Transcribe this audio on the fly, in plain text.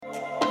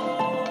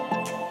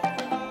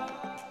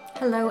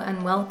Hello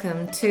and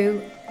welcome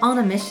to On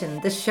a Mission,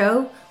 the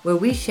show where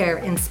we share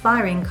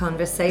inspiring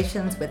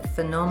conversations with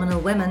phenomenal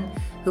women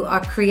who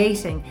are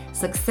creating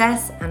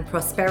success and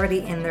prosperity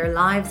in their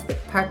lives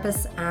with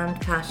purpose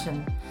and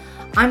passion.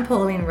 I'm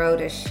Pauline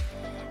Rodish,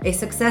 a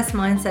success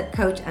mindset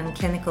coach and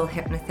clinical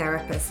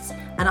hypnotherapist,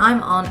 and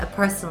I'm on a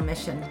personal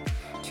mission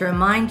to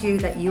remind you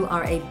that you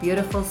are a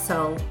beautiful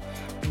soul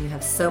and you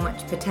have so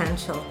much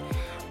potential.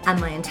 And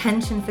my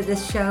intention for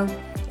this show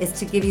is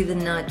to give you the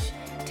nudge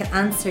to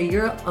answer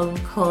your own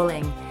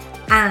calling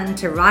and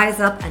to rise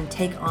up and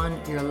take on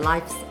your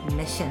life's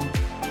mission.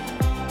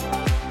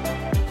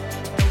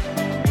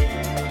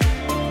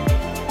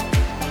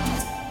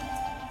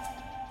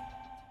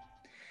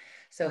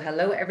 So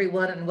hello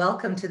everyone and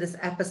welcome to this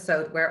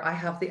episode where I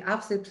have the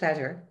absolute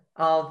pleasure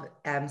of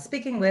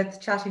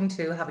chatting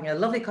to, having a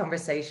lovely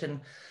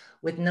conversation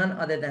with none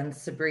other than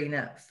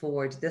Sabrina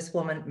Ford. This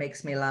woman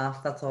makes me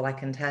laugh, that's all I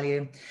can tell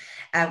you.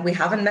 We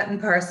haven't met in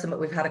person, but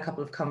we've had a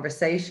couple of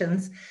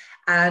conversations.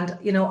 And,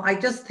 you know, I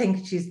just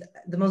think she's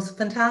the most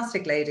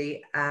fantastic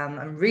lady.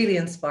 I'm really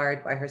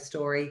inspired by her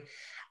story.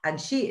 And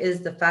she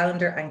is the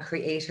founder and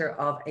creator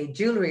of a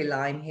jewellery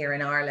line here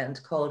in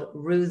Ireland called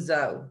Rue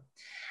Zoe.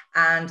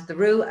 And the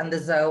Rue and the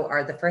Zoe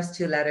are the first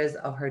two letters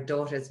of her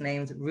daughters'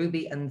 names,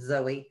 Ruby and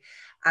Zoe.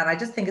 And I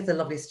just think it's a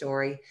lovely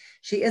story.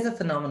 She is a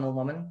phenomenal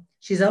woman.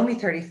 She's only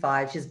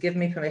 35. She's given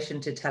me permission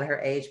to tell her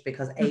age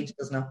because age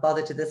does not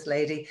bother to this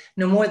lady,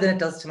 no more than it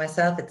does to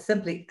myself. It's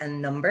simply a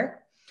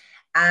number.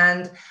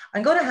 And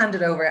I'm going to hand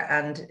it over,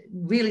 and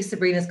really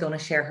Sabrina's going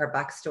to share her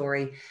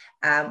backstory,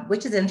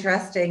 which is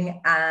interesting.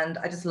 And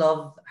I just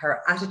love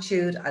her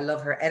attitude. I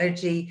love her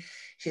energy.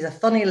 She's a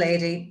funny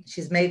lady.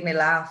 She's made me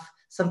laugh.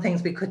 Some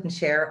things we couldn't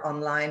share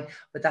online,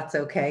 but that's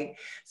okay.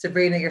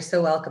 Sabrina, you're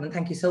so welcome. And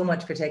thank you so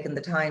much for taking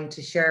the time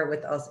to share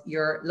with us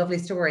your lovely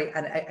story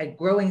and a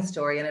growing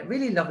story and a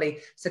really lovely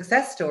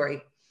success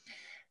story.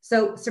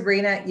 So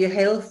Sabrina, you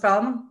hail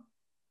from?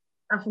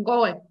 I'm from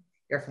Galway.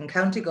 You're from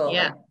County Galway,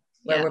 yeah.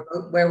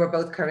 where we're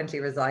both currently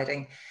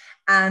residing.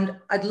 And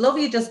I'd love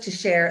you just to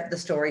share the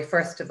story,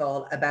 first of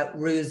all, about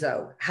Rue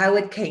Zoe, how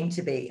it came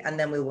to be, and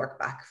then we'll work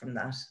back from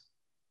that.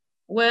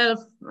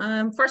 Well,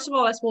 first of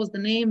all, I suppose the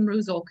name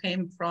Rue Zoe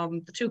came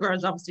from the two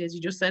girls, obviously, as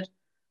you just said.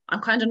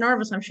 I'm kind of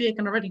nervous. I'm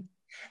shaking already.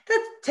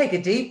 Take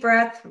a deep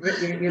breath.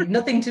 You have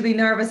nothing to be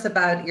nervous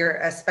about. You're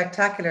a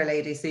spectacular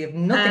lady, so you have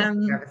nothing to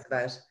be nervous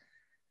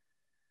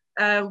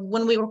about.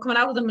 When we were coming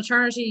out of the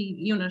maternity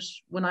unit,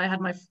 when I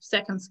had my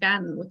second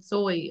scan with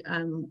Zoe,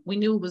 we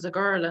knew it was a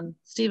girl, and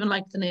Stephen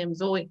liked the name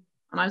Zoe.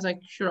 And I was like,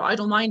 sure, I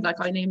don't mind. Like,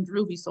 I named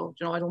Ruby, so,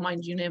 you know, I don't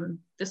mind you naming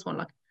this one.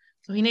 Like,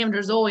 so he named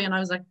her Zoe, and I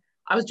was like,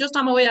 I was just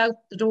on my way out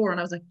the door and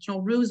I was like, you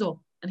know, Rue Zoe.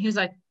 And he was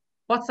like,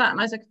 what's that? And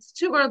I was like, it's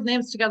two girls'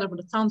 names together, but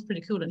it sounds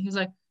pretty cool. And he was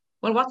like,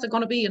 well, what's it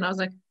going to be? And I was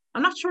like,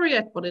 I'm not sure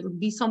yet, but it'll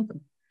be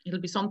something. It'll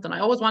be something. I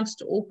always wanted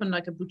to open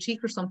like a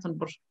boutique or something,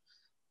 but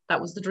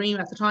that was the dream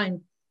at the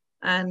time.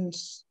 And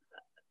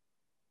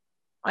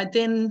I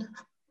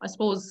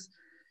suppose,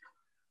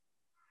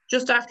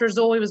 just after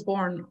Zoe was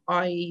born,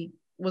 I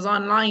was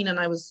online and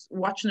I was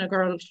watching a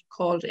girl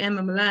called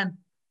Emma Milan.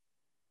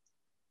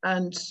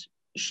 And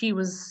she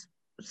was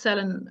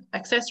selling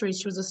accessories.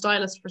 She was a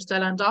stylist for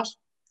Stella & Dot.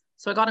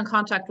 So I got in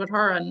contact with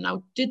her, and now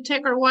it did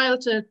take her a while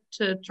to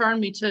turn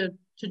me to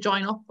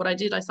join up, but I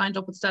did. I signed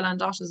up with Stella &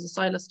 Dot as a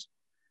stylist.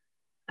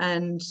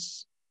 And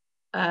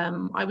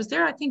I was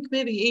there, I think,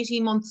 maybe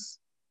 18 months.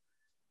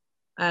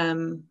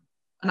 And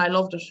I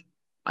loved it.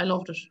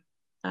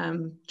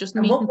 Just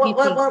meeting people.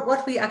 What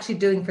were you actually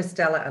doing for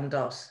Stella &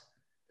 Dot?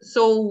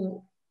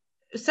 So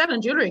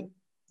selling jewellery.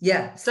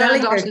 Yeah,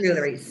 selling their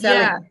jewellery.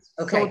 Yeah,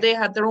 okay. So they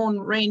had their own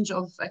range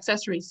of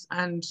accessories,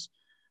 and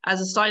as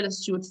a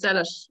stylist, you would sell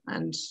it,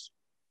 and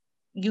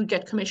you'd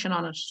get commission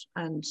on it.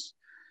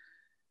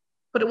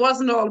 But it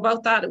wasn't all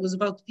about that. It was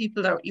about the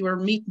people that you were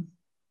meeting.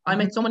 I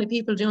met so many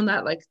people doing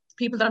that, like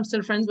people that I'm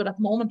still friends with at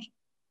the moment.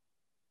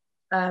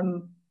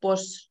 But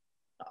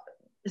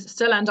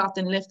Stella & Dot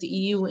then left the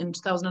EU in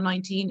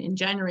 2019 in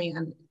January,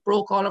 and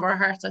broke all of our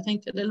hearts, I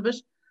think, a little bit.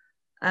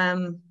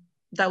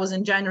 That was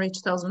in January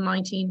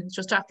 2019. It's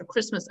just after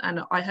Christmas, and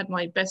I had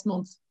my best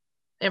month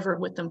ever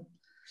with them.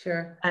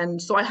 Sure.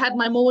 And so I had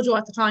my mojo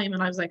at the time,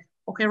 and I was like,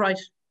 okay, right.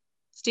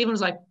 Stephen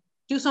was like,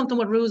 do something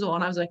with Rue Zoe.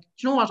 And I was like, do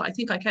you know what? I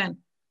think I can.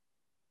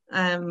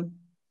 And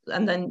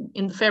then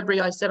in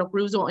February, I set up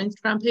Rue Zoe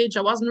Instagram page.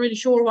 I wasn't really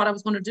sure what I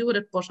was going to do with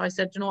it, but I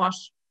said, you know what?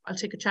 I'll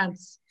take a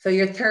chance. So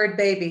your third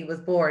baby was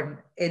born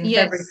in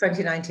February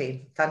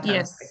 2019. Fantastic.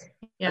 Yes.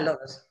 Yeah. I love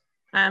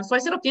it. So I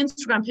set up the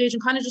Instagram page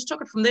and kind of just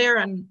took it from there.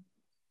 And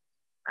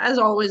as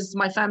always,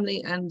 my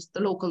family and the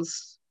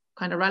locals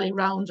kind of rally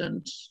around,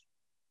 and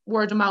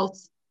word of mouth,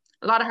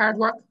 a lot of hard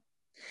work.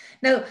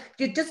 Now,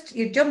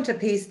 you jumped a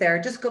piece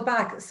there. Just go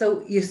back.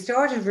 So you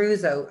started Rue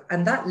Zoe,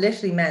 and that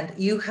literally meant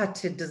you had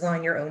to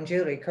design your own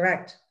jewelry,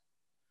 correct?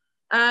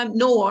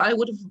 No, I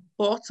would have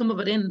bought some of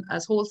it in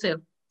as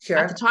wholesale. Sure.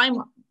 At the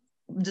time,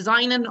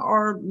 designing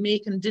or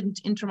making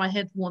didn't enter my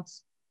head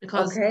once,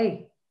 because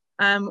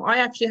I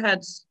actually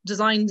had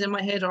designs in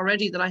my head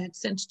already that I had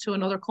sent to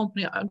another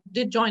company. I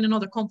did join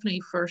another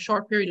company for a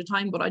short period of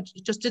time, but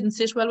it just didn't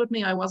sit well with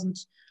me. I wasn't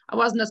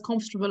as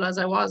comfortable as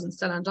I was in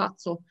Stella and Dot.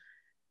 So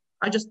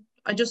I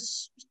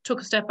just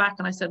took a step back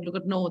and I said,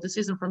 look, no, this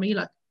isn't for me.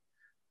 Like,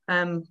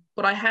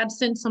 but I had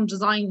sent some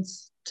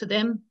designs to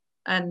them,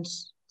 and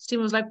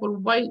Stephen was like, well,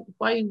 why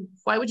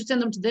would you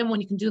send them to them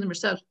when you can do them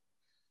yourself?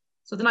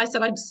 So then I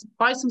said, I'd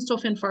buy some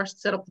stuff in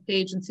first, set up the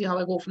page and see how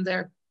I go from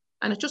there.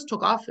 And it just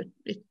took off.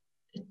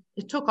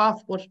 It took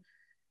off, but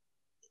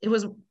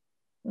was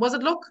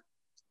it luck?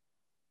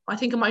 I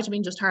think it might have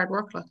been just hard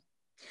work. Like.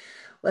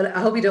 Well, I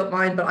hope you don't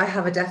mind, but I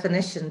have a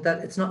definition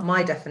that it's not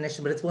my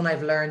definition, but it's one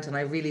I've learned, and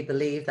I really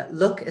believe that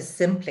luck is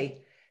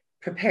simply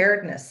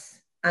preparedness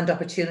and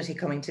opportunity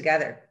coming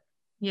together.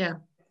 Yeah.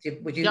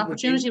 The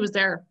opportunity was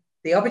there.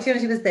 The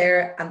opportunity was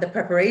there, and the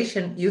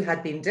preparation you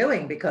had been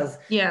doing, because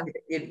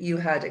you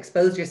had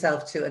exposed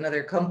yourself to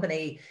another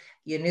company.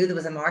 You knew there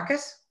was a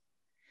market.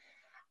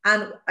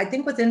 And I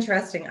think what's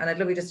interesting, and I'd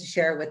love you just to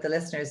share with the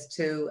listeners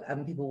too,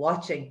 people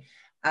watching,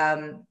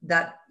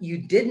 that you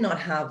did not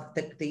have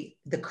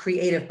the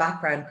creative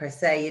background per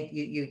se.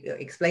 You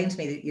explained to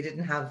me that you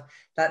didn't have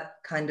that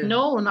kind of.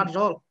 No, not at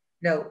all.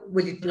 No.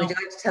 Would you like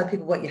to tell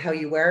people how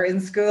you were in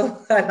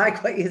school? I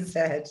like what you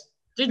said.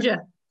 Did you?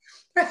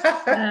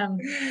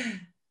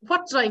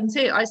 What did I even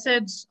say? I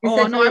said,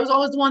 I was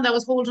always the one that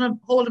was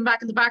holding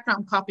back in the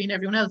background, copying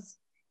everyone else.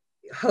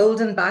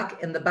 Holding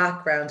back in the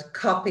background,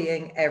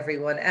 copying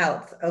everyone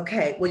else.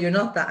 Okay, well, you're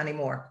not that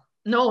anymore.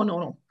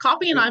 No.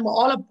 Copying, I'm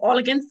all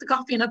against the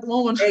copying at the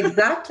moment.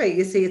 Exactly.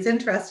 You see, it's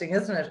interesting,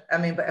 isn't it? I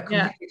mean, but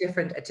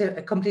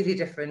a completely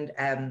different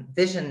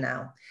vision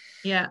now.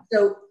 Yeah.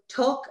 So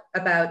talk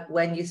about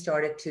when you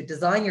started to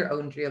design your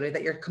own jewelry,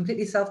 that you're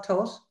completely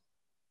self-taught.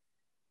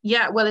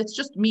 Yeah, well, it's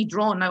just me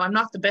drawn. Now, I'm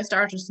not the best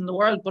artist in the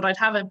world, but I'd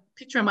have a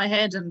picture in my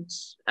head, and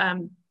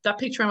that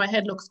picture in my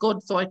head looks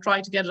good, so I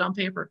try to get it on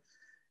paper.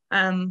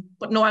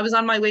 But no, I was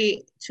on my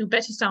way to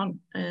Bettystown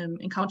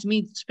in County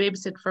Meath to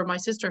babysit for my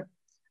sister,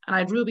 and I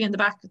had Ruby in the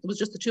back. It was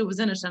just the two of us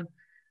in it. And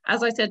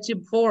as I said to you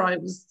before, I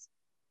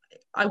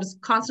was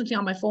constantly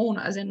on my phone,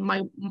 as in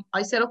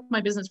I set up my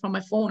business from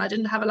my phone. I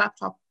didn't have a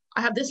laptop.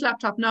 I have this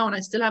laptop now, and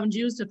I still haven't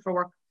used it for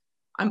work.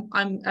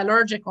 I'm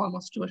allergic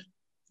almost to it.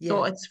 Yeah.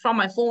 So it's from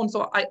my phone.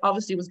 So I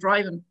obviously was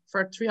driving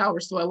for 3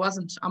 hours, so I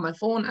wasn't on my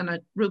phone, and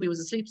Ruby was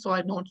asleep, so I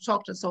had no one to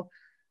talk to. So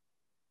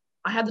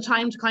I had the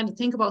time to kind of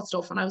think about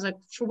stuff, and I was like,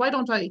 sure, why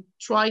don't I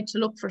try to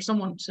look for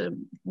someone to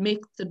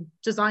make the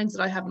designs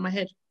that I have in my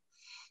head?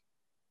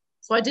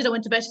 So I did. I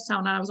went to Bettystown,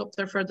 and I was up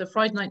there for the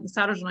Friday night and the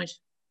Saturday night,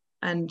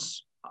 and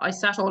I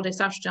sat all day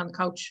Saturday on the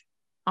couch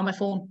on my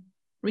phone,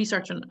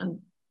 researching and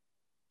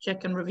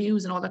checking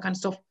reviews and all that kind of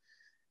stuff.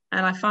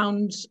 And I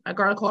found a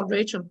girl called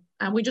Rachel,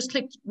 and we just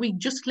clicked. We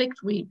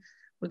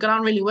got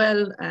on really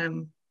well.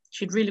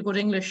 She had really good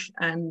English,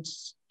 and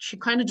she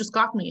kind of just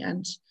got me.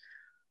 And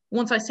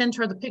once I sent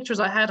her the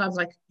pictures I had, I was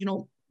like,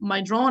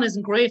 my drawing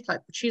isn't great, like,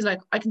 but she's like,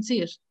 I can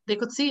see it. They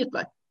could see it,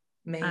 like.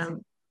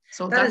 Amazing.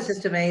 So that is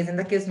just amazing.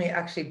 That gives me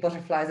actually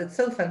butterflies. It's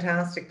so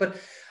fantastic. But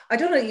I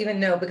don't even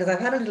know, because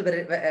I've had a little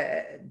bit of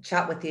a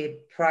chat with you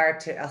prior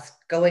to us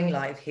going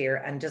live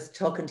here, and just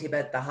talking to you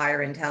about the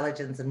higher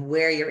intelligence and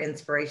where your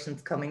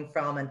inspiration's coming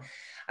from. And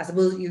I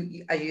suppose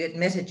you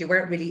admitted you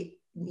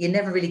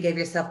never really gave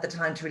yourself the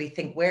time to really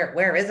think,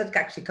 where is it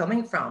actually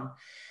coming from?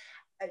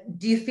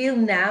 Do you feel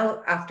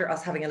now, after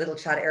us having a little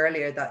chat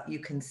earlier, that you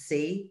can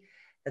see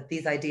that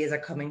these ideas are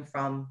coming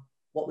from,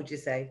 what would you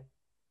say?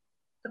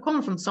 They're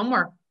coming from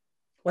somewhere.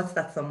 What's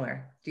that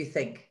somewhere, do you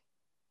think?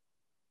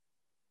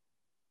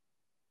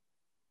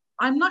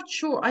 I'm not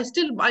sure. I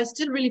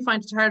still really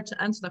find it hard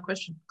to answer that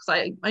question,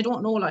 because I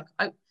don't know. Like,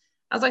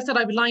 as I said,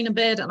 I'd be lying in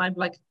bed and I'd be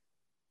like,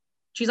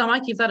 geez, I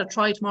might give that a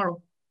try tomorrow.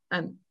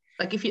 And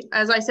like, if you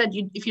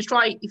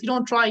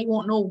don't try, you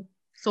won't know.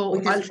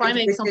 So I'll try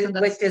make something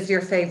that's... Which is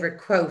your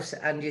favorite quote,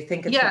 and you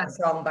think it's a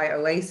song by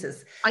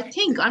Oasis?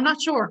 I'm not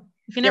sure.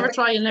 If you never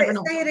try, you'll never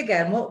know. Say it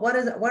again. What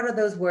are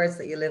those words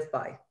that you live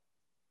by?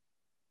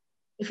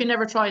 If you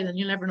never try, then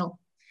you'll never know.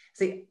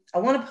 See, I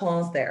want to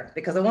pause there,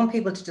 because I want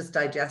people to just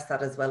digest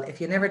that as well. If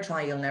you never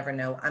try, you'll never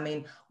know. I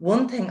mean,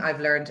 one thing I've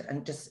learned,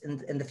 and just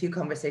in the few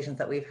conversations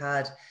that we've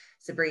had,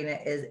 Sabrina,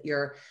 is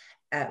your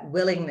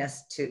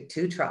willingness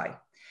to try,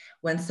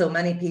 when so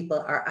many people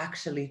are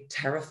actually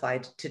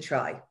terrified to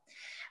try.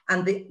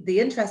 And the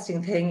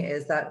interesting thing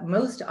is that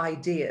most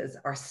ideas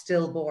are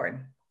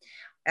stillborn.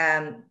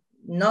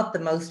 Not the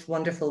most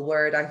wonderful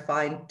word I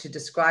find to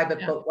describe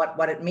it, but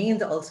what it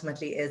means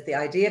ultimately is the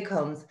idea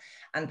comes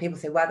and people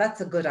say, well,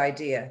 that's a good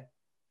idea.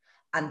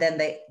 And then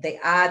they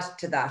add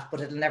to that, but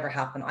it'll never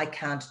happen. I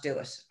can't do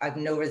it. I've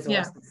no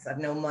resources. I've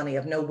no money.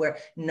 I've no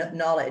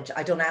knowledge.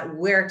 I don't know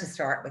where to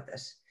start with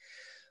it.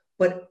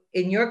 But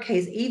in your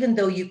case, even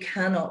though you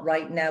cannot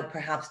right now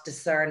perhaps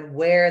discern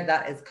where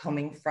that is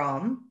coming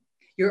from,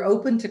 you're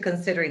open to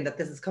considering that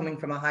this is coming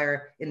from a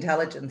higher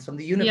intelligence, from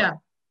the universe,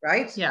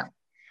 right? Yeah.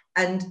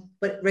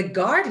 But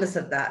regardless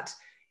of that,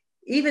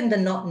 even the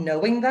not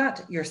knowing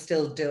that, you're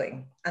still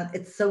doing. And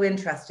it's so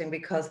interesting,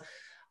 because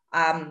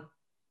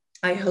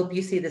I hope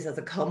you see this as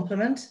a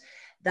compliment,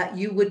 that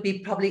you would be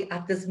probably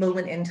at this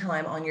moment in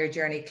time on your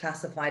journey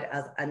classified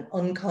as an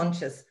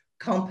unconscious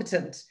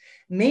competent,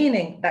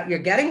 meaning that you're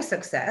getting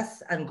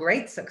success and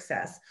great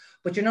success,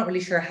 but you're not really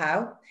sure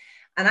how.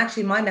 And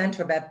actually my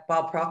mentor,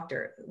 Bob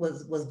Proctor,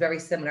 was very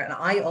similar. And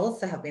I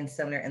also have been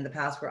similar in the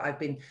past, where I've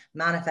been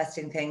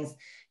manifesting things,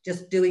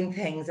 just doing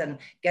things and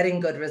getting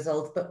good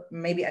results, but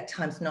maybe at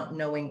times not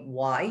knowing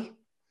why.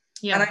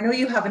 Yeah. And I know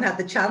you haven't had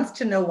the chance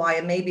to know why,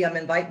 and maybe I'm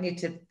inviting you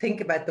to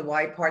think about the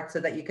why part so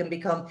that you can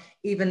become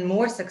even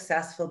more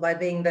successful by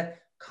being the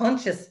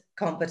conscious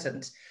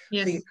competent.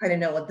 Yes. So you kind of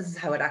know, well, this is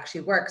how it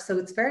actually works. So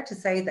it's fair to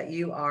say that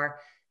you are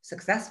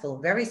successful,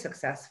 very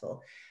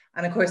successful.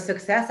 And of course,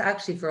 success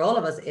actually for all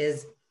of us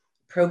is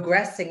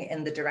progressing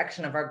in the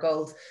direction of our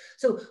goals.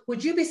 So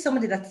would you be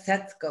somebody that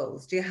sets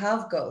goals? Do you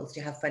have goals? Do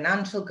you have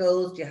financial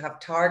goals? Do you have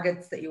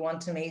targets that you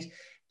want to meet?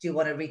 Do you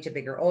want to reach a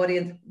bigger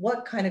audience?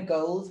 What kind of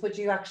goals would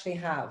you actually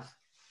have?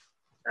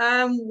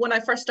 When I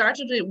first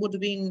started, it would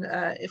have been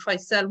if I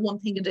sell one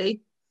thing a day.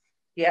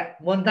 Yeah,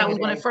 one thing. That was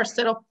when I first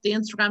set up the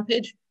Instagram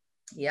page.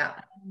 Yeah.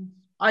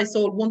 I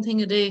sold one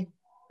thing a day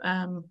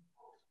for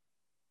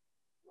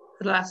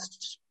the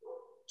last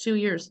 2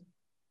 years.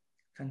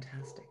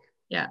 Fantastic.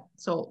 Yeah.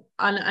 So,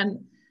 and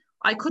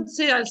I could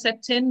say I'll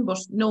set 10, but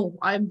no,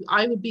 I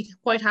would be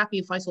quite happy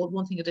if I sold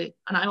one thing a day.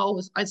 And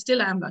I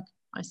still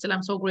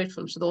am so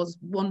grateful to those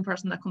one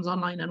person that comes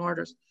online and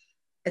orders.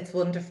 It's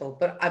wonderful,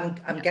 but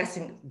I'm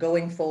guessing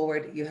going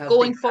forward, you have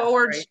going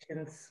forward.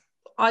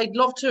 I'd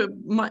love to.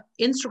 My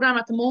Instagram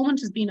at the moment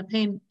has been a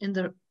pain in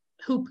the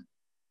hoop.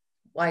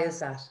 Why is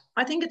that?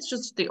 I think it's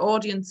just the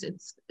audience.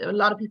 It's a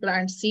lot of people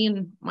aren't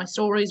seeing my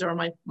stories or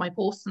my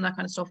posts and that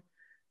kind of stuff.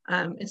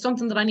 It's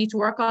something that I need to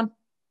work on.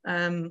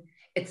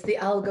 It's the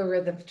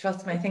algorithm.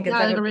 Trust me, I think it's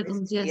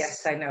algorithms. Yes.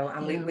 Yes, I know.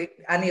 And we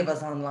any of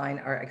us online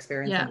are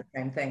experiencing the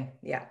same thing.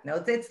 Yeah. No,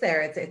 it's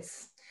there.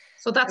 It's.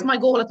 So that's my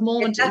goal at the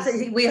moment.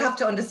 We have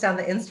to understand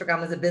that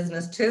Instagram is a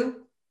business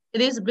too. It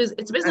is a business.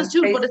 It's a business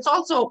too, but it's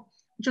also.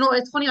 You know,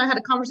 it's funny. I had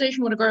a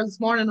conversation with a girl this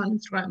morning on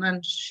Instagram,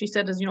 and she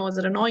said, "Is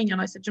it annoying?"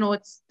 And I said,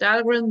 "It's the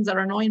algorithms that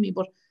are annoying me,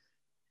 but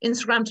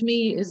Instagram to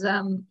me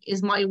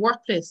is my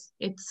workplace.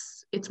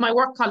 It's my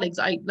work colleagues.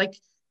 I like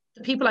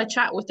the people I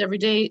chat with every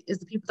day is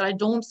the people that I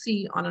don't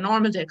see on a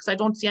normal day because I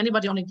don't see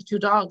anybody, only the 2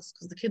 dogs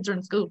because the kids are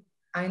in school.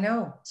 I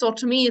know. So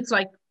to me, it's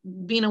like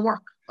being at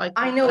work. Like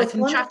I know it's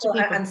wonderful,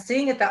 and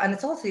seeing it and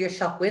it's also your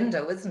shop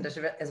window, isn't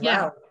it? As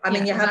well. I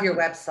mean, you have your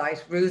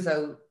website,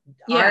 Russo.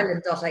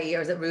 Ireland.ie,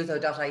 or is it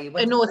Russo.ie?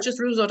 No, it's just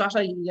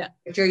Russo.ie, yeah.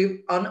 But you're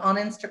on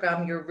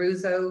Instagram, you're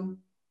Russo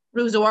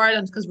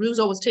Ireland, because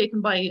Russo was taken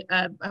by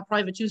a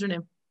private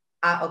username.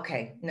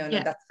 Okay. No,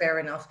 that's fair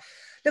enough.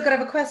 Look, I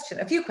have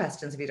a few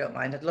questions, if you don't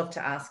mind. I'd love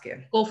to ask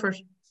you. Go for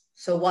it.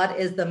 So what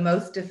is the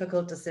most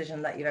difficult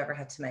decision that you've ever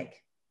had to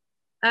make?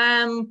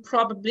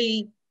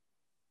 Probably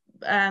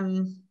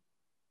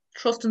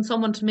trusting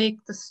someone to make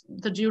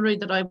the jewelry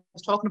that I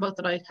was talking about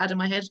that I had in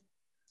my head.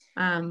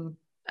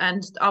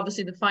 And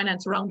obviously the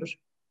finance around it,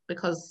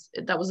 because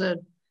that was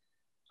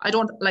I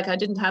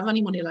didn't have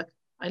any money. Like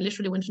I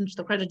literally went into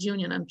the credit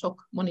union and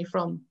took money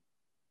from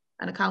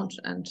an account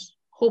and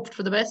hoped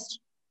for the best.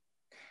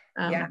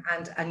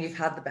 And you've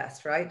had the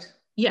best, right?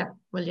 Yeah.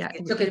 Well, yeah.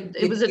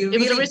 It was a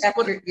risk.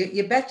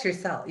 You bet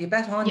yourself. You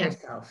bet on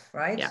yourself,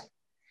 right? Yeah.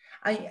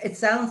 It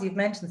sounds, you've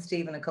mentioned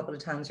Stephen a couple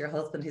of times, your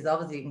husband. He's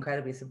obviously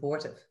incredibly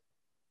supportive.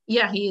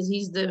 Yeah, he is.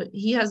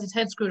 He has his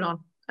head screwed on.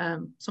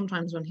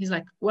 Sometimes when he's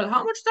like, well,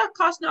 how much does that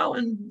cost now?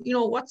 And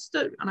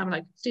and I'm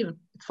like, Stephen,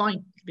 it's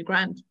fine, it'll be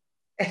grand.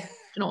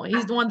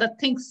 He's the one that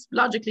thinks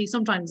logically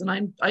sometimes,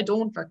 and I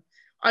don't. Like,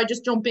 I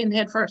just jump in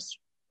head first.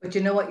 But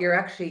you know what, you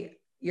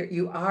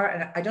are,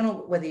 and I don't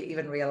know whether you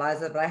even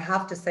realize it, but I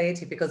have to say it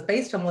to you, because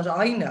based on what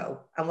I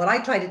know and what I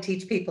try to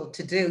teach people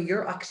to do,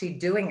 you're actually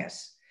doing it.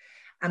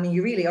 I mean,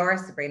 you really are,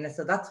 Sabrina.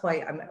 So that's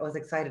why I was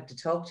excited to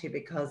talk to you,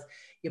 because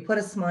you put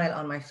a smile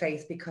on my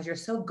face, because you're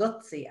so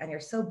gutsy and you're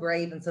so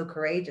brave and so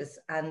courageous.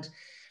 And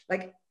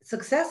like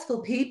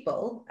successful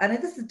people, and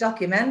this is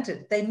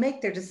documented, they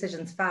make their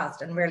decisions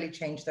fast and rarely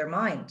change their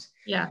mind.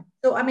 Yeah.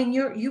 So, I mean,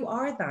 you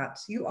are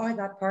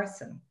that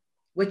person,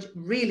 which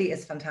really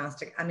is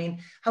fantastic. I mean,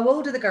 how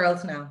old are the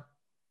girls now?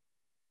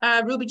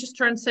 Ruby just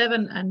turned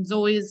 7 and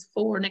Zoe is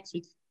 4 next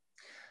week.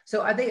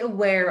 So are they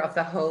aware of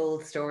the whole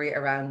story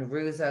around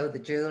Russo, the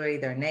jewelry,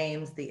 their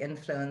names, the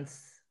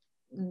influence?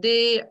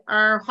 They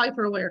are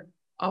hyper aware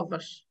of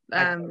it.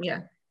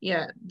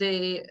 Yeah.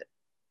 They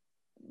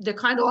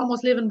kind of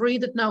almost live and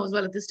breathe it now as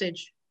well at this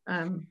stage.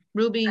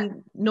 Ruby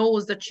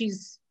knows that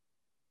she's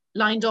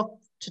lined up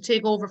to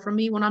take over from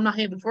me when I'm not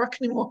able to work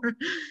anymore.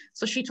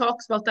 So she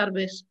talks about that a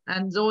bit.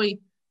 And Zoe,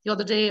 the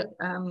other day,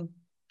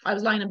 I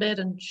was lying in bed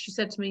and she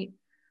said to me,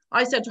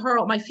 I said to her,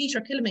 oh, my feet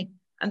are killing me.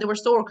 And they were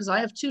sore because I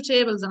have 2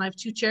 tables and I have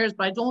 2 chairs,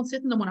 but I don't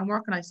sit in them when I'm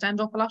working. I stand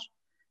up a lot.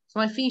 So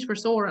my feet were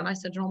sore. And I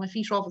said, my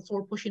feet are awful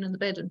sore pushing in the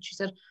bed. And she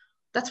said,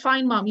 that's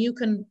fine, Mom. You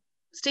can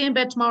stay in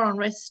bed tomorrow and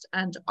rest,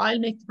 and I'll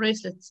make the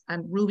bracelets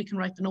and Ruby can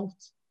write the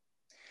notes.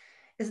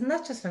 Isn't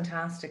that just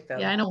fantastic though?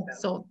 Yeah, I know.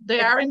 So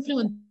they are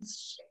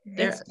influenced.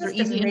 It's They're just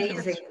easily amazing,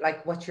 influenced.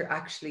 like what you're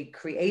actually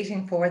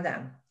creating for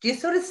them. Do you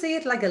sort of see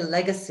it like a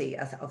legacy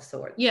of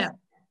sorts? Yeah,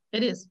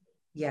 it is.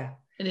 Yeah.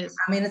 It is.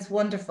 I mean, it's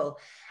wonderful.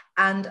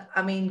 And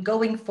I mean,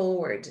 going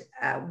forward,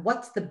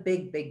 what's the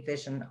big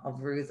vision of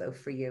Ruzo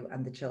for you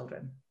and the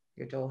children,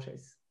 your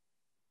daughters?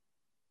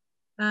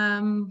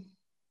 I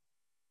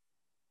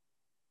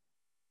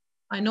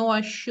know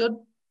I should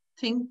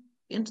think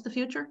into the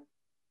future,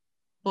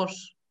 but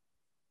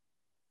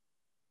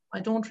I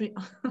don't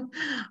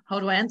how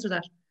do I answer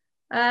that?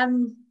 I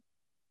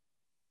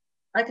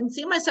can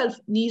see myself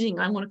needing,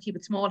 I'm going to keep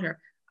it small here.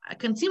 I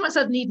can see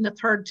myself needing a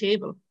third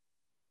table.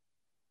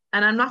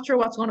 And I'm not sure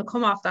what's going to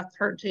come off that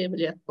third table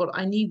yet, but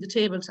I need the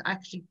table to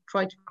actually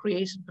try to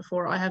create it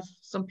before. I have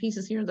some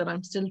pieces here that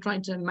I'm still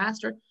trying to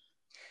master.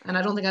 And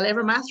I don't think I'll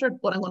ever master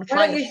it, but I'm going to try.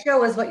 Why don't you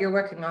show us what you're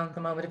working on at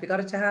the moment? Have you got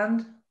it to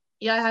hand?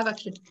 Yeah, I have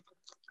actually.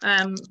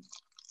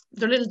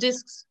 They're little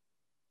discs.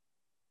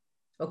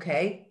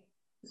 Okay.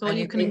 So and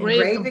you can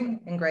engrave them.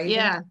 Engraving?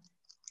 Yeah.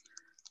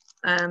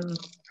 And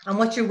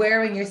what you're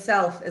wearing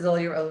yourself is all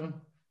your own?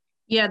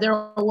 Yeah,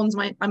 they're ones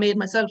I made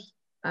myself.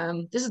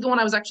 This is the one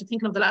I was actually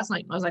thinking of the last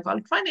night. I was like, I'll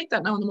try and make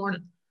that now in the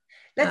morning.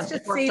 Let's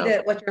just see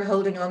what you're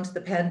holding on to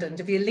the pendant.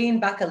 If you lean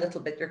back a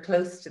little bit, you're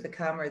close to the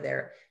camera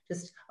there.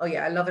 Just, oh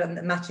yeah, I love it. And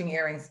the matching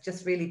earrings,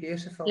 just really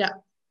beautiful. Yeah.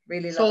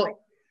 Really lovely. So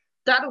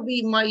that'll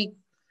be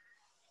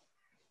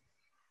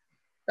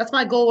that's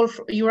my goal.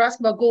 You were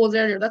asking about goals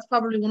earlier. That's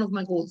probably one of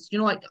my goals. You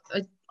know,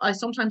 I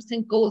sometimes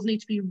think goals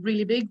need to be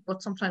really big,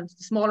 but sometimes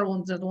the smaller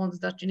ones are the ones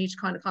that you need to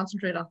kind of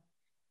concentrate on.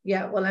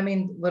 Yeah, well, I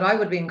mean, what I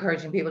would be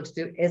encouraging people to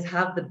do is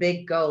have the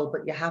big goal,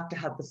 but you have to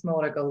have the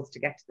smaller goals to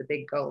get to the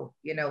big goal.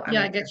 You know,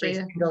 I get every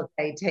single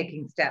day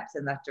taking steps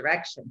in that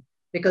direction.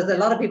 Because a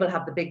lot of people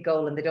have the big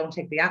goal and they don't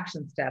take the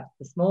action steps,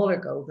 the smaller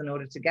goals in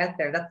order to get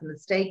there. That's a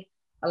mistake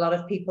a lot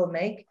of people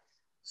make.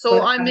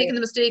 So I'm making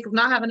the mistake of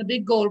not having a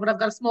big goal, but I've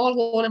got a small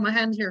goal in my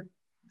hand here,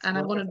 and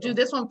I'm going to do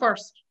this one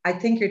first. I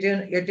think you're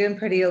doing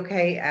pretty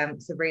okay,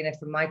 Sabrina,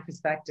 from my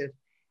perspective.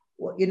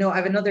 Well, you know, I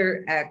have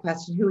another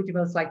question. Who would you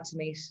most like to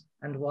meet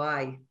and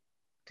why?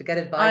 To get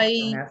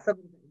advice on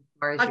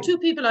I have two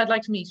people I'd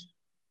like to meet.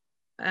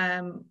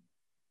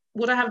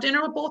 Would I have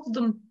dinner with both of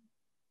them?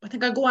 I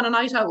think I'd go on a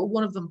night out with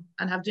one of them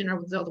and have dinner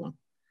with the other one.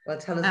 Well,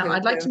 tell us.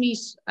 I'd like to meet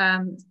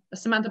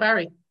Samantha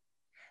Barry.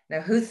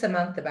 Now, who's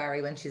Samantha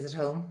Barry when she's at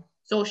home?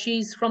 So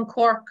she's from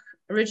Cork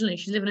originally.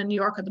 She's living in New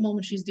York at the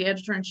moment. She's the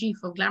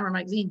editor-in-chief of Glamour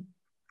magazine.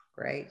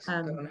 Great. Good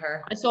on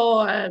her. I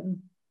saw a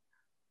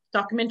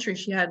documentary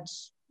she had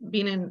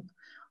been in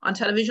on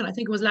television. I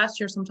think it was last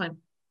year sometime.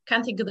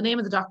 Can't think of the name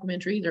of the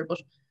documentary either,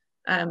 but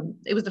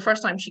it was the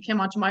first time she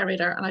came onto my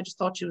radar, and I just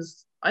thought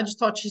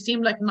she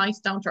seemed like a nice,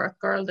 down-to-earth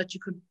girl that you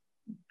could,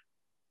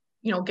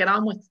 you know, get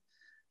on with.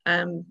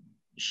 I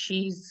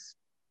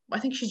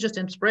think she's just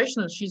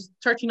inspirational. She's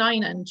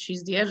 39 and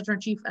she's the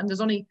editor-in-chief, and there's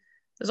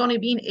only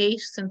been 8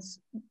 since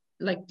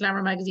like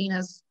Glamour magazine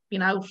has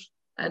been out,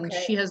 and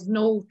she has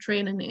no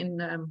training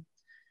in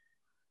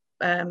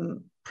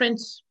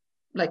print.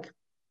 Like,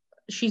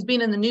 she's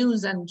been in the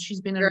news and she's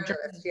been in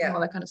journalist, and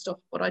all that kind of stuff.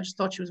 But I just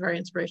thought she was very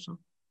inspirational.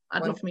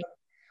 I'd love to meet.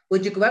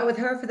 Would you go out with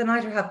her for the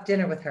night or have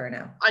dinner with her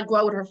now? I'd go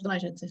out with her for the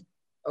night, I'd say.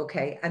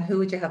 Okay. And who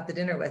would you have the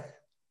dinner with?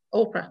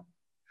 Oprah.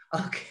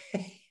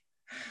 Okay.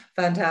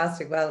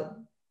 Fantastic. Well,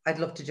 I'd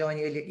love to join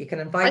you. You can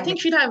invite me. I think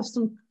she'd have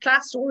some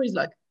class stories,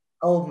 like.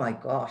 Oh my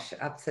gosh,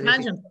 absolutely.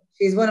 Imagine.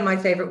 She's one of my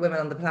favorite women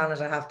on the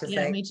planet, I have to say.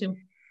 Yeah, me too.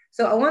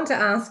 So I want to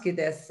ask you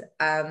this.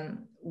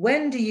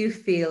 When do you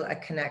feel a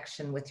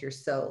connection with your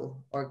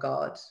soul or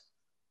God?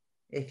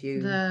 If you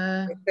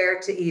refer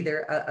to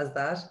either as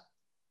that?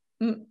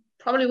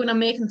 Probably when I'm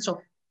making stuff.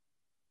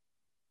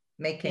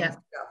 Making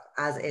stuff,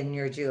 as in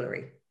your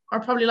jewelry? Or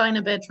probably lying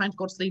in bed trying to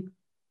go to sleep.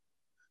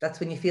 That's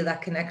when you feel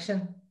that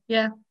connection?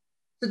 Yeah.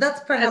 So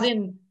that's perhaps,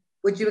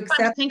 would you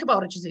accept? Think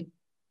about it, you see.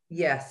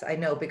 Yes, I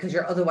know, because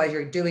otherwise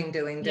you're doing,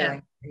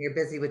 and you're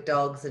busy with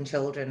dogs and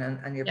children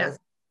and you're busy.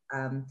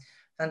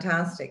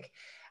 Fantastic.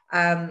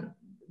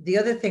 The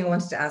other thing I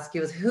wanted to ask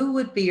you is, who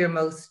would be your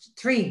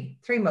three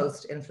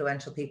most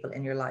influential people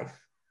in your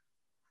life?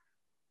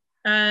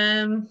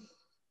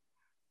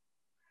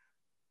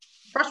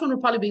 First one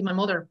would probably be my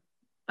mother.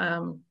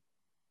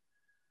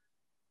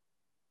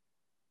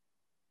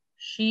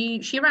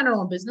 She ran her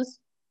own business.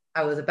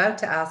 I was about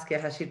to ask you,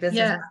 has she business?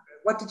 Yeah.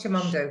 What did your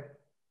mum do?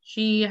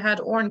 She had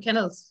Oran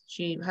kennels.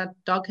 She had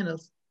dog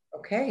kennels.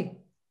 Okay.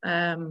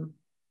 And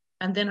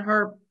then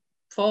her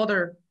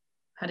father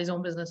had his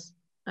own business,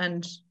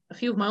 and a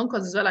few of my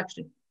uncles as well,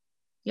 actually.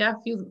 Yeah,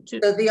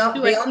 So the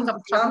entrepreneur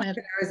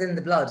is in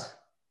the blood.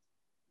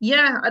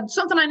 Yeah,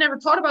 something I never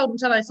thought about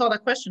until I saw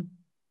that question.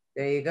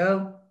 There you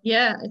go.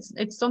 Yeah,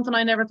 it's something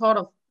I never thought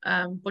of.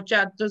 But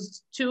yeah,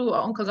 there's 2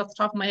 uncles off the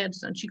top of my head,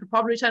 and she could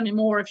probably tell me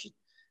more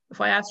if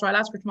I asked her. I'll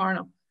ask her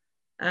tomorrow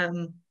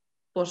now.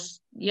 But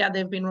yeah,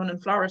 they've been running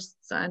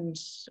florists and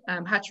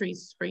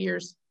hatcheries for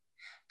years.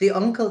 The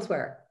uncles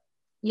were?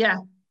 Yeah,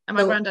 and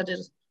my granddad did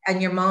it. And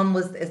your mom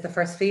is the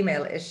first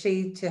female, is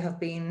she, to have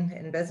been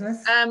in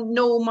business?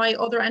 No, my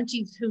other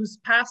aunties who's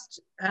passed,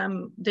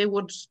 they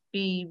would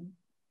be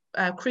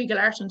Kriegel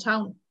Art in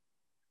Town.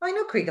 I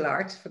know Kriegel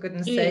Art, for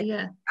goodness Yeah, sake.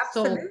 yeah.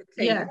 Absolutely.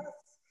 So, yeah. Yes.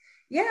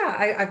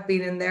 Yeah, I've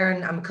been in there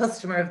and I'm a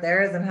customer of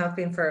theirs and have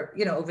been for,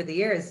 over the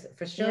years,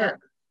 for sure. Yeah.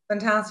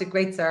 Fantastic,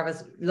 great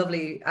service,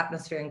 lovely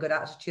atmosphere and good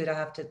attitude, I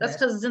have to admit. That's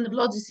because it's in the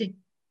blood, you see.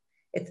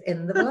 It's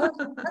in the blood.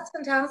 That's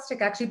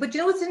fantastic, actually. But you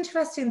know what's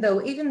interesting,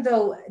 though? Even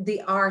though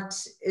the art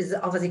is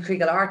obviously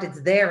Kriegel Art,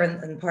 it's there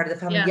and part of the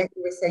family, yet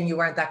you were saying you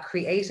weren't that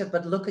creative,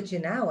 but look at you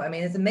now. I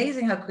mean, it's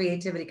amazing how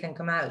creativity can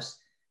come out,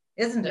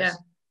 isn't it?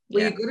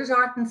 Were you good at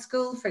art in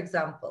school, for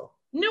example?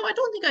 No, I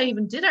don't think I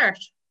even did art.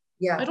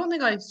 Yeah. I don't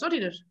think I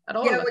studied it at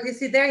all. Yeah, well, you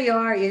see, there you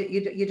are.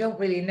 You don't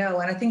really know.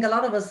 And I think a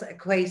lot of us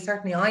equate,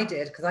 certainly I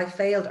did, because I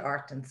failed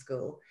art in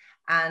school.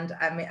 And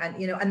I mean,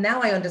 and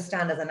now I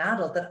understand as an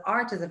adult that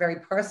art is a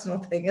very personal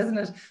thing, isn't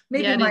it?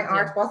 Maybe my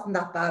art wasn't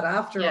that bad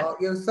after all.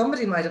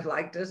 Somebody might have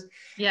liked it.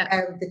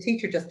 Yeah. The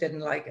teacher just didn't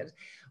like it.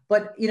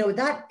 But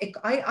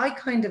I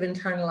kind of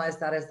internalized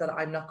that as that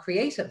I'm not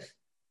creative.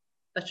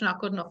 That you're not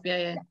good enough.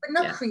 Yeah.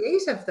 But not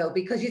creative, though,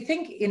 because you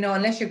think,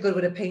 unless you're good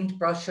with a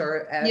paintbrush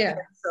or a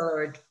pencil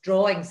or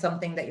drawing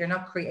something, that you're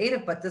not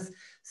creative. But there's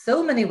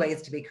so many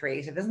ways to be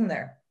creative, isn't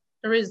there?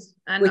 There is.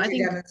 And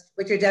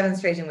which you're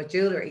demonstrating with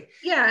jewelry.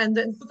 Yeah, and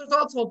but there's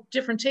also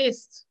different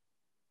tastes.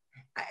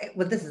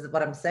 Well, this is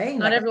what I'm saying.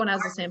 Not everyone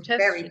has the same taste.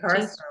 Very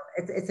personal.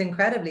 It's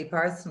incredibly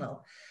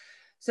personal.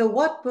 So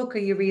what book are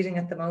you reading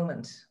at the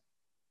moment?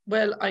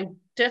 Well, I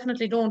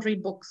definitely don't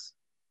read books.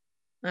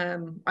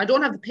 I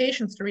don't have the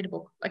patience to read a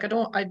book.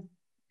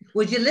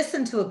 Would you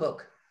listen to a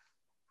book?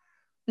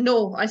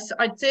 No,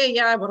 I'd say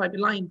yeah, but I'd be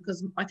lying,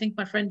 because I think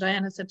my friend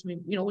Diane has said to me,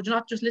 would you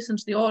not just listen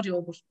to the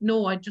audio? But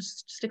no, I'd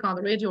just stick on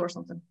the radio or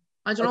something.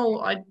 I don't know.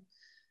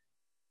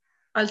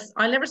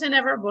 I'll never say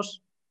never, but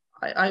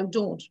I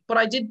don't. But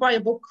I did buy a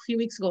book a few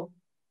weeks ago.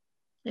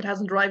 It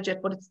hasn't arrived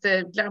yet, but it's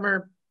the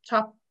Glamour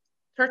Top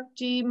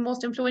 30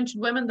 Most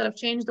Influential Women That Have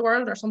Changed the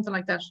World or something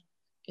like that.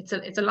 It's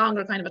a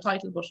longer kind of a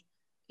title, but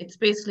it's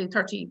basically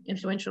 30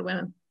 influential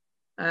women.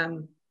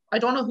 I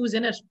don't know who's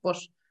in it, but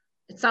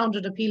it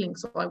sounded appealing,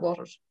 so I bought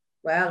it.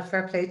 Well,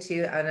 fair play to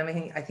you. And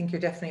I think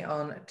you're definitely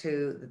on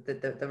to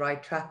the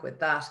right track with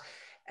that.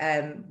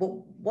 But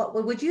what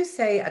would you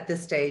say at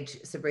this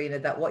stage, Sabrina,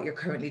 that what you're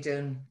currently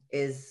doing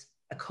is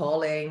a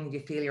calling? Do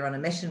you feel you're on a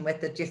mission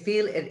with it? Do you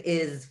feel it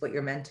is what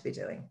you're meant to be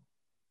doing?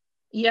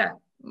 Yeah,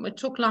 it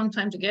took a long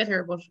time to get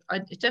here, but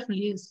it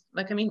definitely is.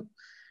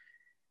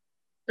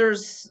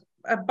 There's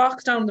a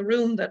box down the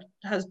room that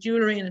has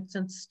jewelry in it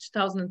since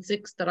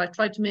 2006 that I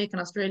tried to make in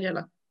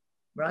Australia.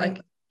 Right.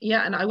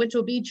 Yeah, and I went to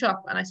a bead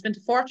shop and I spent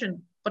a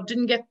fortune, but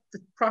didn't get the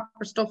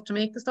proper stuff to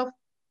make the stuff.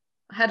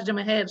 I had it in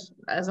my head,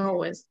 as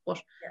always,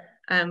 but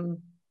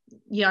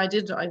I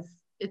did.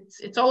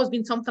 It's always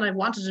been something I've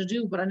wanted to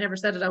do, but I never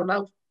said it out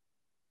loud,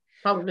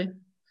 probably.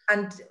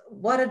 And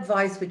what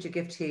advice would you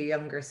give to your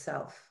younger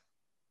self?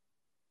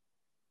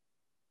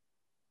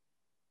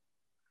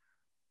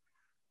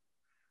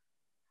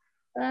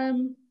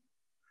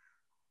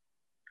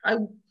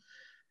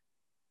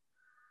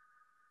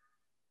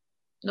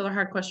 Another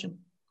hard question.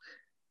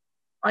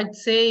 I'd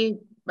say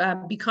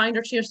be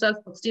kinder to yourself,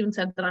 but Stephen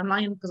said that I'm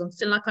lying because I'm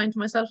still not kind to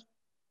myself.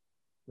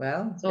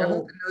 Well, your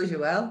husband knows you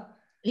well.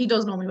 He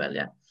does know me well,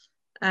 yeah.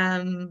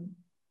 And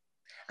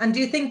do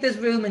you think there's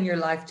room in your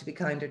life to be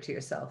kinder to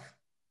yourself?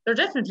 There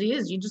definitely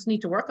is. You just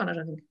need to work on it,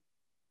 I think.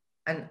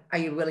 And are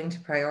you willing to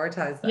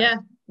prioritize that? Yeah,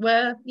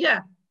 well, yeah.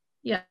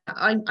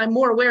 I'm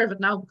more aware of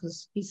it now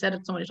because he said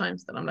it so many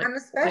times that I'm like. And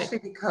especially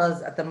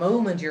because at the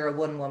moment you're a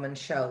one-woman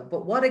show,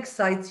 but what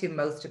excites you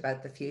most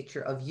about the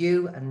future of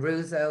you and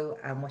Russo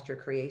and what you're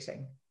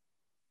creating?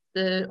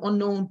 The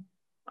unknown.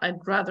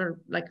 I'd rather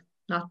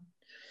not.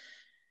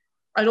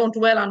 I don't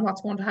dwell on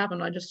what's going to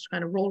happen. I just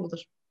kind of roll with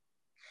it.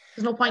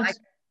 There's no point.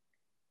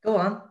 Go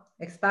on,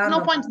 expand.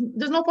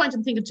 There's no point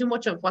in thinking too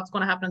much of what's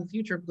going to happen in the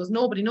future because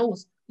nobody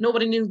knows.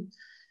 Nobody knew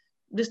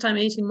this time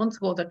 18 months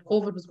ago that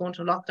COVID was going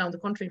to lock down the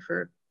country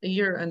for a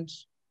year, and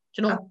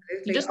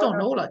you just don't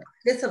know.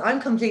 Listen,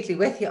 I'm completely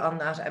with you on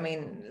that. I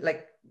mean,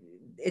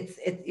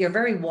 you're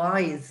very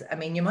wise. I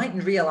mean, you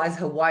mightn't realize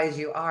how wise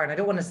you are, and I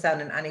don't want to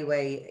sound in any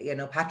way,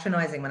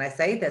 patronizing when I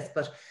say this,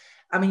 but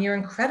I mean, you're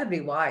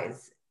incredibly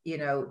wise,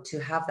 to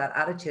have that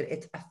attitude.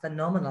 It's a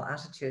phenomenal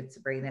attitude,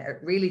 Sabrina. It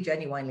really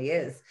genuinely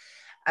is.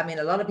 I mean,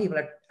 a lot of people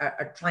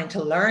are trying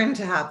to learn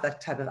to have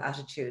that type of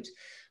attitude,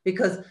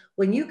 because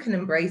when you can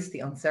embrace the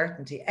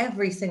uncertainty,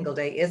 every single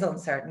day is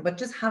uncertain, but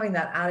just having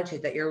that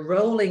attitude that you're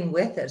rolling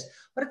with it.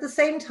 But at the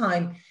same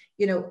time,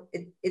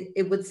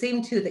 it would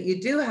seem too that you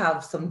do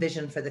have some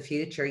vision for the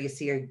future. You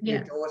see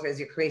your daughters,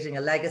 you're creating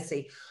a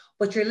legacy,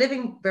 but you're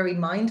living very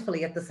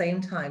mindfully at the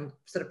same time,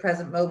 sort of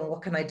present moment.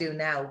 What can I do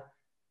now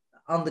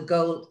on the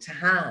goal to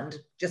hand?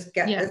 Just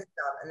get this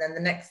done and then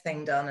the next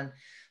thing done. And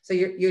so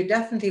you're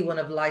definitely one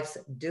of life's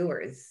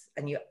doers,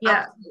 and you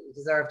absolutely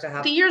deserve to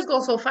have. The years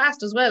go so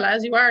fast as well,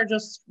 as you are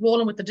just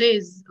rolling with the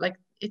days.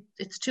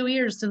 It's 2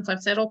 years since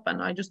I've set up,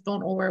 and I just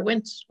don't know where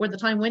the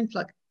time went.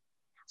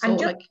 So and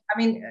just, like, I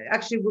mean,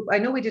 actually, I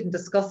know we didn't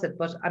discuss it,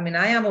 but I mean,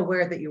 I am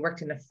aware that you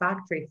worked in a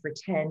factory for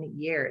 10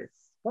 years.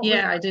 What was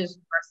yeah, I that did.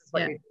 versus what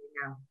Yeah. you're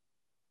doing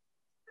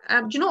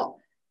now? Do you know,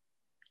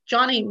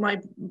 Johnny's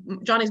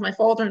my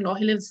father-in-law.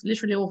 He lives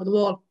literally over the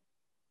wall.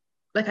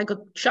 Like I could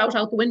shout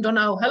out the window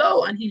now,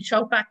 hello, and he'd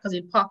shout back because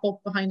he'd pop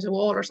up behind a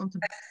wall or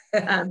something.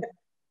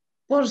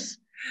 But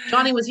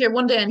Johnny was here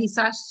one day and he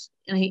sat,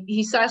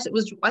 it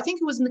was, I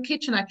think it was in the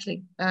kitchen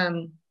actually.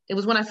 It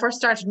was when I first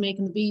started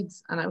making the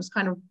beads, and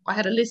I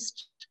had a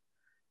list,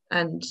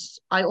 and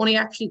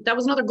that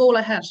was another goal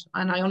I had,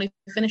 and I only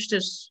finished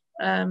it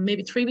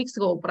maybe 3 weeks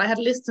ago, but I had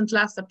a list since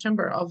last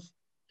September of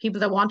people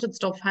that wanted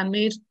stuff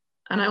handmade,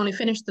 and I only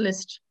finished the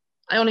list.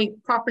 I only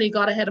properly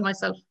got ahead of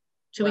myself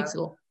 2 weeks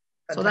ago.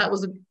 Fantastic.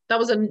 So that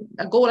was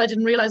a goal I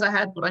didn't realize I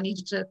had, but I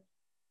needed to.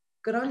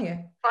 Good on you.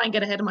 Try and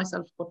get ahead of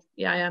myself, but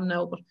yeah, I am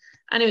now. But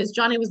anyways,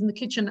 Johnny was in the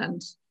kitchen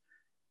and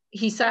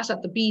he sat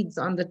at the beads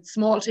on the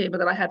small table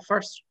that I had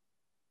first,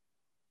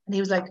 and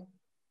he was like,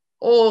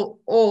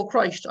 "Oh,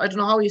 Christ! I don't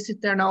know how you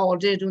sit there now all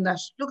day doing that.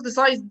 Look at the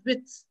size of the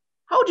bits.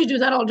 How do you do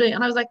that all day?"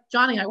 And I was like,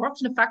 "Johnny, I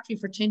worked in a factory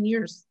for 10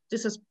 years.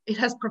 It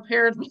has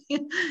prepared me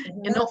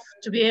enough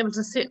to be able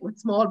to sit with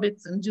small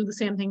bits and do the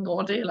same thing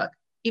all day, like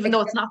even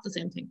though it's not the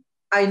same thing."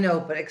 I know,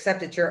 but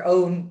except it's your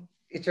own.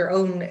 It's your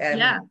own.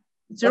 Yeah,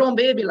 it's your own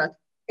baby, like.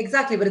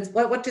 Exactly, but it's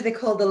what do they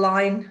call the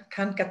line?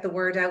 Can't get the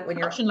word out when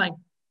production you're. Line.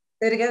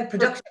 Say it again.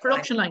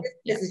 Production line.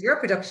 This is your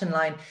production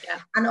line. Yeah.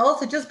 And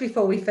also, just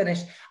before we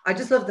finish, I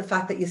just love the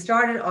fact that you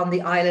started on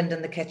the island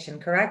in the kitchen,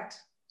 correct?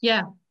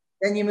 Yeah.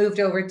 Then you moved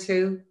over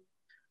to.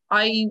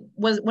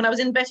 When I was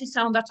in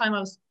Bettystown that time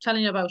I was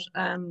telling you about,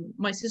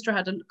 my sister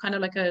had a kind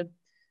of like a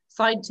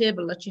side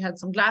table that she had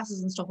some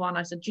glasses and stuff on.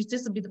 I said, geez,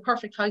 this would be the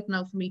perfect height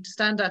now for me to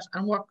stand at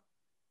and work.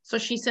 So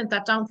she sent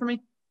that down for me,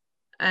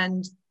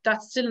 and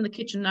that's still in the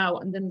kitchen now.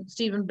 And then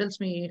Stephen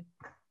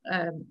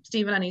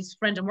and his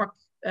friend in work,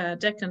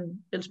 Declan,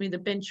 built me the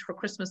bench for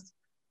Christmas,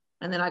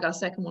 and then I got a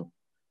second one,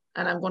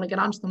 and I'm going to get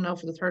onto them now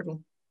for the third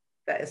one.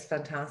 That is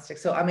fantastic.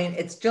 So, I mean,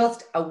 it's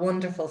just a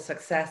wonderful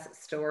success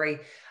story.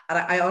 And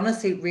I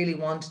honestly really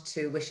want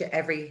to wish you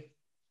every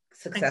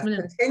success,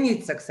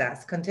 continued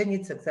success,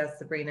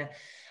 Sabrina.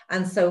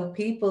 And so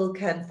people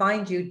can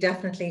find you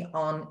definitely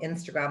on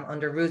Instagram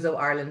under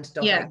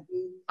ruzoireland.ie. Yeah,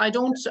 I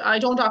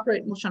don't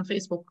operate much on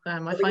Facebook. I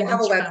find you have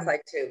Instagram. a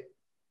website too.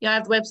 Yeah, I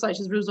have the website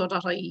is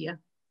ruzo.ie. Yeah.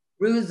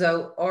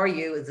 Ruzo,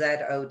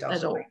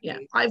 R-U-Z-O.ie. Yeah.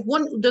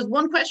 There's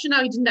one question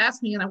now you didn't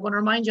ask me, and I'm going to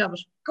remind you of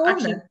it. Go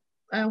on then.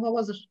 What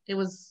was it? It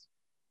was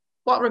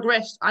what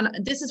regret,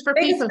 and this is for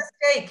biggest people.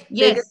 Mistake.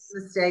 Yes. Biggest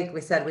mistake.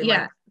 We said we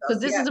might. Because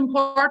this is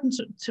important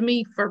to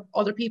me for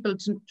other people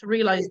to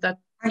realize that.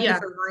 Thank you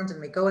for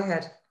reminding me. Go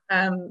ahead.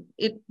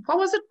 What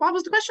was it? What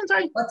was the question?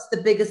 Sorry. What's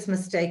the biggest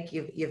mistake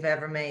you've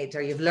ever made,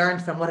 or you've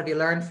learned from? What have you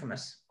learned from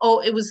it? Oh,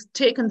 it was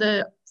taking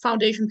the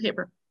foundation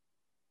paper.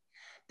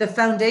 The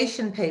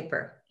foundation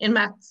paper in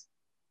maths.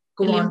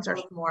 Go on. Tell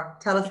us more.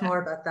 Tell us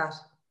more about that.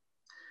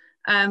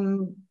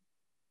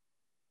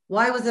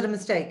 Why was it a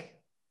mistake?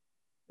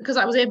 Because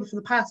I was able for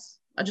the pass.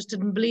 I just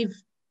didn't believe.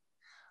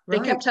 They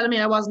kept telling me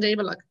I wasn't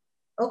able. Like.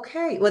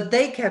 Okay. Well,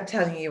 they kept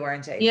telling you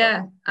weren't able.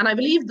 Yeah, and I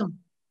believed them.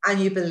 And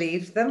you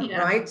believed them,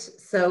 right?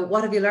 So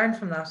what have you learned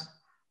from that?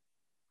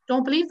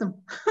 Don't believe them.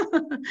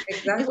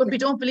 Exactly. It would be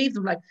don't believe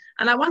them. Like,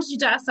 and I wanted you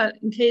to ask that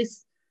in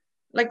case,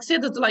 like, say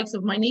that the likes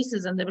of my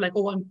nieces and they were like,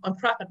 "Oh, I'm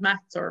crap at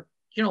maths," or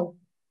well,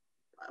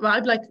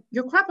 I'd be like,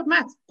 "You're crap at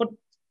maths," but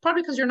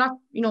probably because you're not,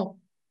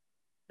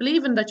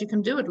 believing that you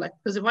can do it. Like,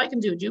 because if I can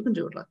do it, you can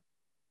do it. Like.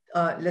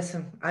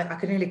 Listen, I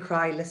can nearly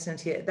cry listening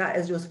to you. That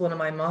is just one of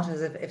my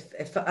mottos.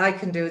 If I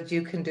can do it,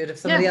 you can do it. If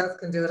somebody else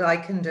can do it, I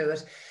can do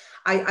it.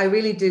 I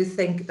really do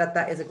think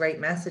that is a great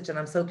message, and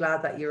I'm so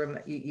glad that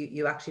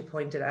you actually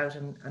pointed out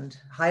and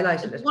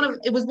highlighted it.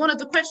 It was one of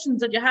the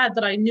questions that you had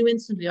that I knew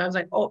instantly. I was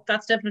like, oh,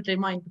 that's definitely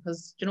mine,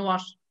 because you know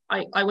what?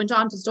 I went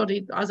on to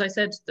study, as I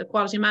said, the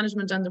quality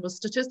management, and there was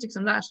statistics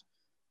in that,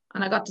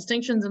 and I got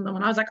distinctions in them,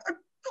 and I was like, I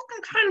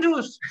fucking can do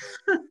it.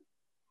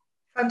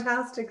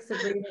 Fantastic,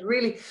 Sabrina,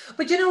 really.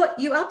 But you know what?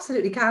 You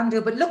absolutely can do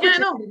it. But look what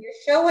you're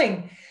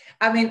showing.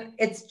 I mean,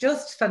 it's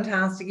just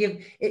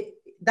fantastic.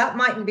 That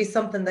mightn't be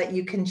something that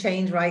you can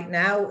change right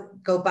now,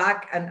 go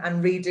back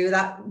and redo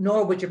that,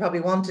 nor would you probably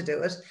want to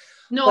do it.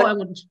 No, but I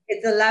wouldn't.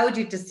 It's allowed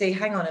you to say,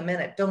 hang on a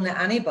minute, don't let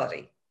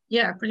anybody.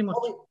 Yeah, pretty much.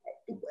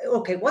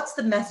 Okay, what's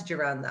the message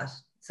around that?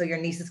 So your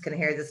nieces can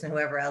hear this and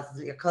whoever else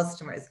is your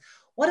customers.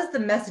 What is the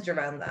message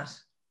around that?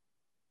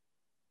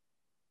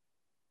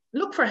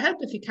 Look for help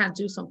if you can't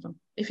do something.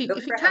 If you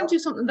can't do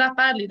something that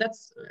badly,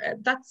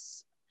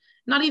 that's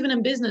not even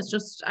in business,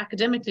 just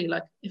academically.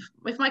 Like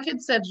if my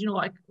kid said,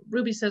 like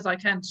Ruby says I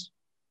can't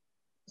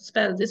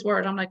spell this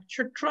word, I'm like,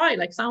 sure, try,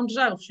 like sound it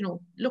out,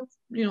 look,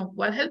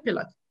 I'll help you.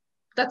 Like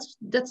that's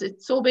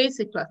it's so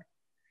basic. Like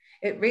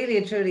it really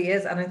and truly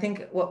is. And I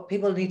think what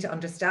people need to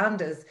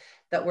understand is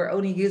that we're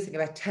only using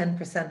about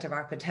 10% of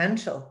our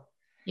potential.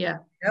 Yeah.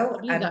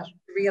 And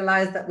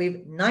realize that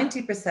we've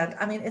 90%.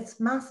 I mean, it's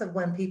massive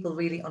when people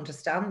really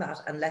understand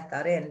that and let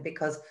that in,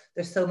 because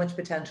there's so much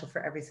potential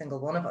for every single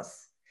one of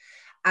us.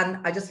 And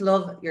I just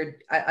love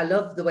I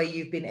love the way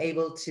you've been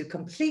able to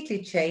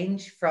completely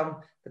change from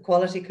the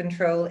quality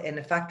control in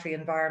a factory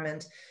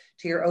environment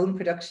to your own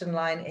production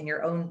line in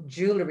your own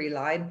jewelry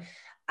line,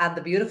 and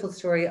the beautiful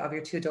story of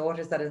your 2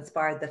 daughters that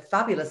inspired the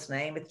fabulous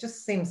name. It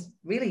just seems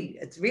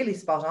it's really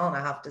spot on,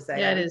 I have to say.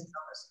 Yeah, it is.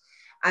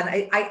 And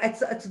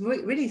it's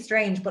really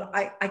strange, but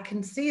I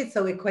can see it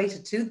so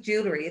equated to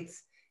jewelry.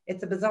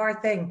 It's a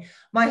bizarre thing.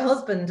 My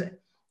husband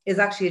is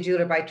actually a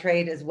jeweler by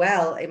trade as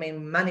well. I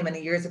mean,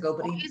 many years ago,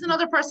 but he's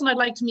another person I'd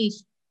like to meet.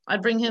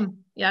 I'd bring him.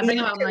 Yeah, bring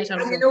him out night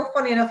out. And you know,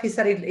 funny enough, he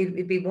said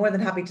he'd be more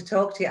than happy to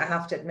talk to you, I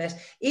have to admit,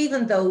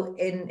 even though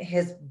in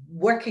his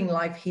working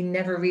life, he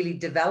never really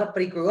developed,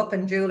 but he grew up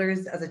in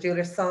jewelers as a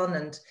jeweler's son,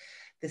 and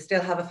they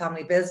still have a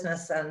family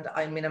business. And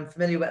I mean, I'm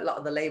familiar with a lot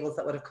of the labels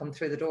that would have come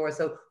through the door.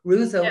 So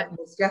Russo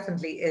most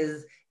definitely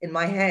is, in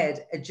my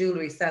head, a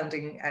jewelry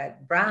sounding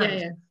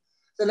brand. Yeah.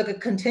 So look,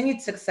 at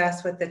continued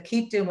success with it.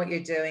 Keep doing what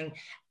you're doing.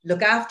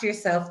 Look after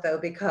yourself though,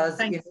 because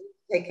you need to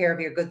take care of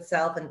your good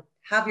self and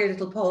have your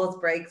little pause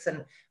breaks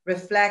and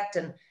reflect,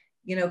 and,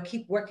 you know,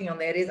 keep working on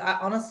the ideas.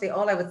 Honestly,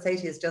 all I would say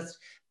to you is just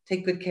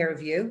take good care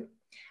of you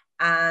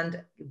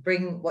and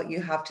bring what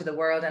you have to the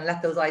world, and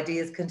let those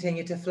ideas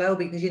continue to flow,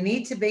 because you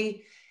need to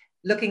be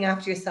looking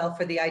after yourself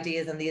for the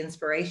ideas and the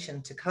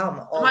inspiration to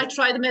come. I might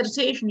try the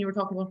meditation you were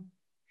talking about.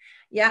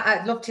 Yeah,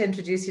 I'd love to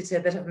introduce you to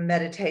a bit of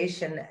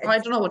meditation. I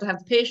don't know what to have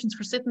the patience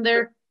for sitting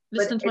there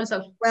listening to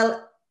myself.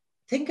 Well,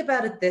 think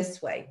about it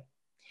this way.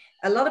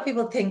 A lot of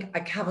people think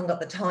I haven't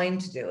got the time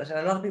to do it, and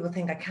a lot of people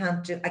think I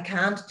can't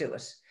do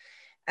it.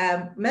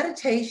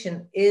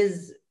 Meditation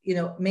is, you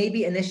know,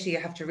 maybe initially you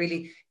have to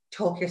really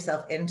talk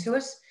yourself into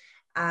it,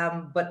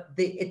 but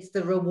it's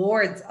the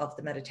rewards of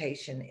the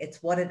meditation.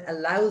 It's what it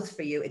allows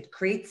for you. It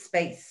creates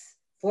space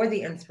for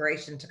the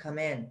inspiration to come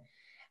in,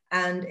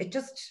 and it's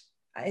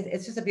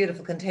just a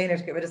beautiful container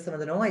to get rid of some of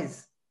the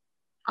noise.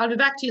 I'll be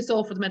back to you,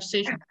 so for the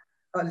meditation.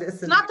 Oh, listen,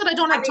 it's not that I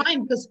don't have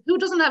time, because who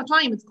doesn't have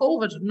time? It's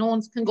COVID. No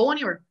one can go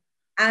anywhere.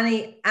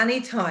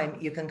 Any time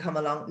you can come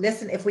along.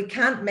 Listen, if we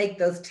can't make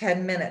those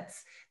 10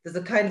 minutes, there's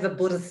a kind of a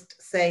Buddhist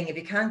saying, if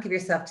you can't give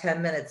yourself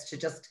 10 minutes to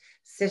just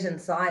sit in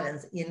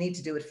silence, you need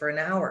to do it for an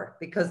hour.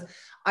 Because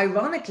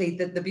ironically,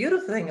 the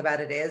beautiful thing about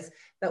it is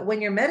that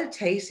when you're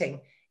meditating,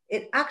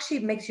 it actually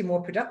makes you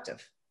more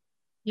productive.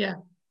 Yeah.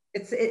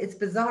 It's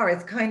bizarre.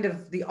 It's kind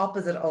of the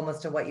opposite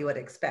almost of what you would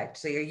expect.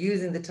 So you're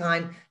using the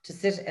time to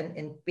sit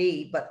and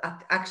be, but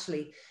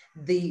actually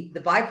the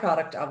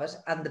byproduct of it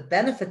and the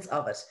benefits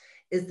of it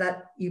is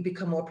that you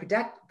become more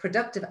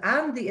productive,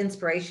 and the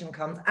inspiration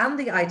comes and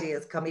the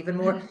ideas come even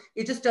more. Mm-hmm.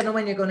 You just don't know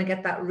when you're going to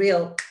get that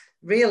real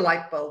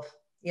light bulb,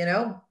 you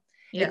know?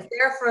 Yeah. It's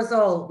there for us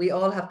all. We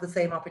all have the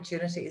same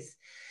opportunities.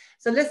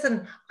 So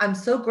listen, I'm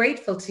so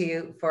grateful to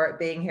you for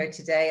being here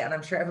today, and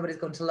I'm sure everybody's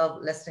going to love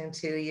listening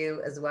to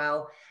you as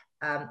well.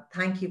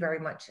 Thank you very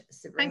much,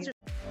 Sabrina.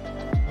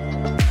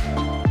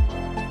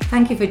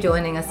 Thank you for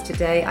joining us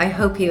today. I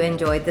hope you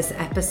enjoyed this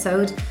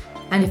episode.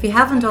 And if you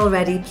haven't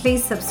already,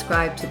 please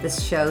subscribe to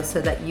this show so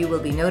that you will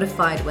be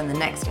notified when the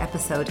next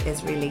episode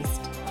is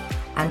released.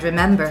 And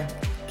remember,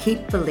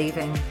 keep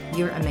believing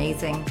you're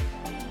amazing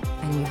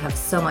and you have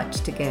so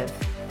much to give.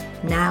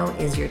 Now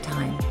is your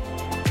time.